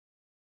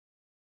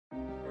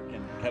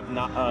kept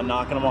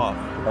knocking them off.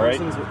 All right?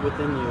 Things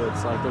within you,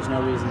 it's like there's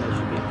no reason they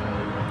should be.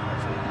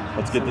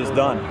 Let's get this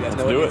done. Let's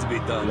do it.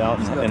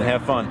 And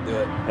have fun. Do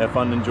it. Have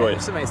fun and enjoy it.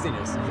 There's so many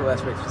seniors. For the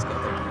last race, just go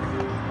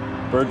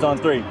there. Birds on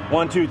 3.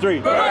 1, 2, 3.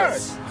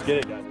 Birds! Let's get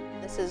it, guys.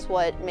 This is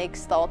what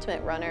makes the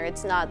ultimate runner.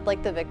 It's not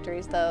like the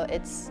victories, though.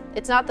 It's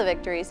not the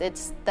victories.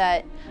 It's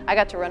that I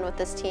got to run with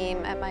this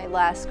team at my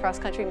last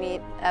cross-country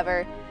meet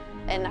ever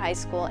in high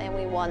school, and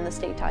we won the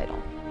state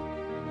title.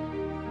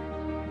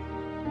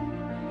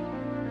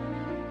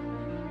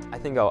 I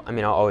think I'll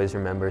always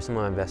remember some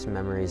of my best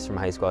memories from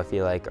high school, I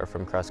feel like, are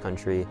from cross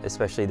country,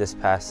 especially this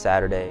past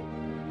Saturday.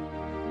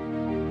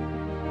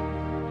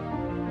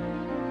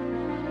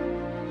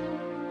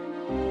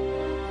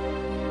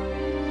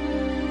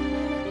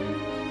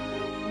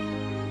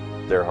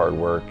 Their hard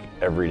work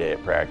every day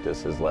at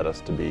practice has led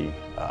us to be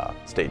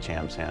state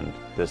champs and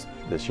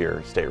this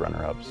year state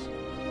runner-ups.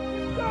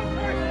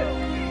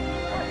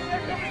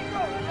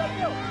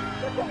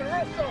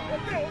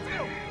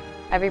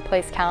 Every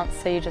place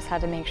counts, so you just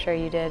had to make sure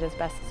you did as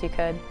best as you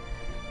could.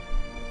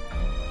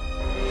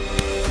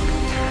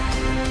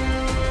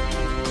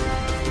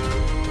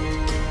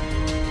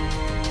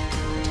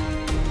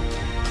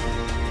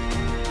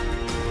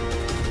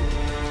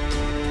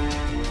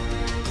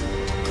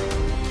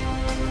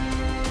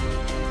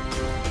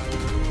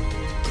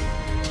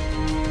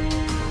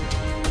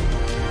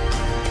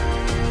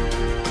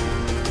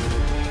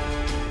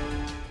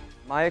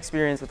 My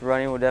experience with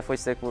running will definitely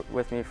stick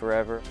with me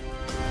forever.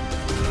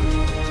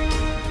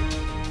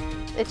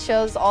 It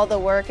shows all the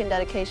work and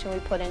dedication we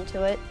put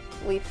into it.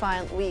 We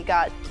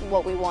got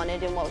what we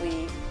wanted and what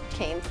we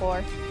came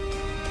for.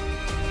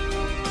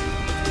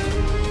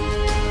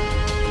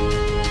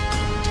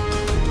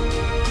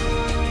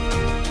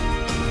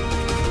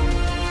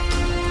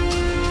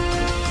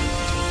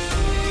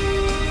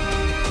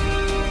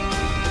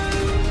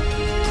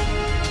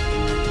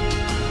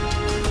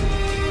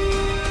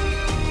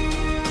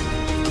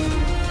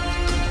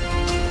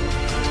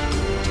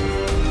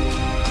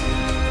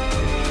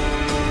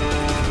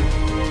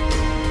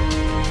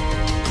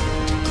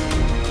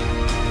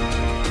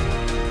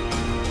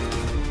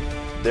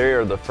 They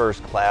are the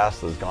first class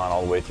that's gone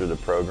all the way through the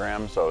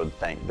program, so I would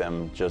thank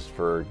them just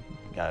for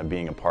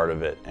being a part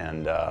of it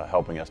and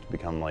helping us to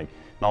become like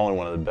not only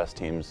one of the best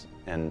teams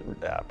and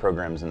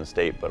programs in the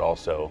state, but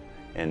also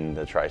in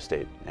the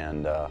tri-state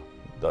and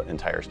the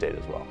entire state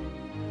as well.